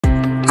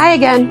Hi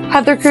again,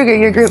 Heather Kruger,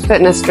 your Group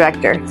Fitness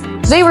Director.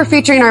 Today we're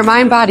featuring our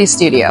Mind Body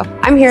Studio.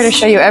 I'm here to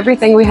show you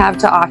everything we have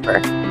to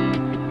offer.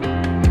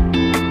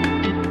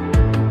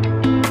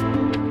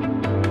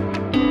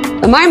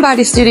 The Mind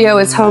Body Studio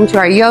is home to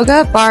our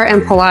yoga, barre,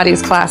 and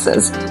Pilates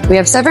classes. We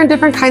have 7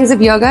 different kinds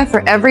of yoga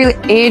for every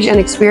age and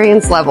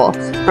experience level,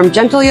 from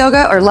gentle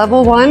yoga or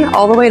level 1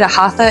 all the way to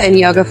hatha and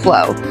yoga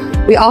flow.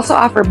 We also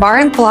offer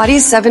barre and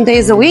Pilates 7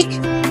 days a week.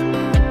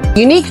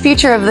 Unique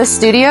feature of this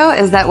studio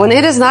is that when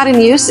it is not in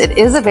use, it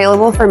is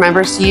available for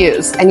members to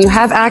use, and you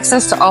have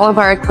access to all of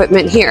our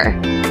equipment here.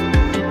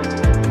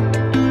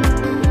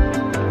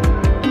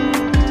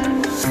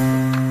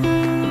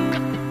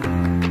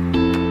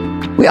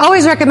 We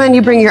always recommend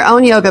you bring your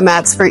own yoga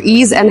mats for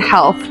ease and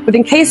health, but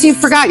in case you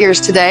forgot yours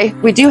today,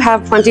 we do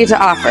have plenty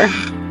to offer.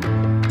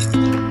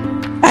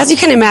 As you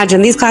can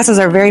imagine, these classes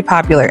are very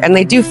popular and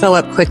they do fill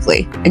up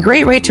quickly. A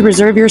great way to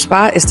reserve your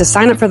spot is to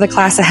sign up for the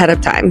class ahead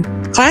of time.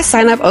 Class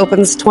sign up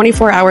opens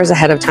 24 hours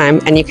ahead of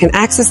time, and you can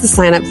access the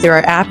sign up through our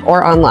app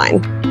or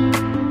online.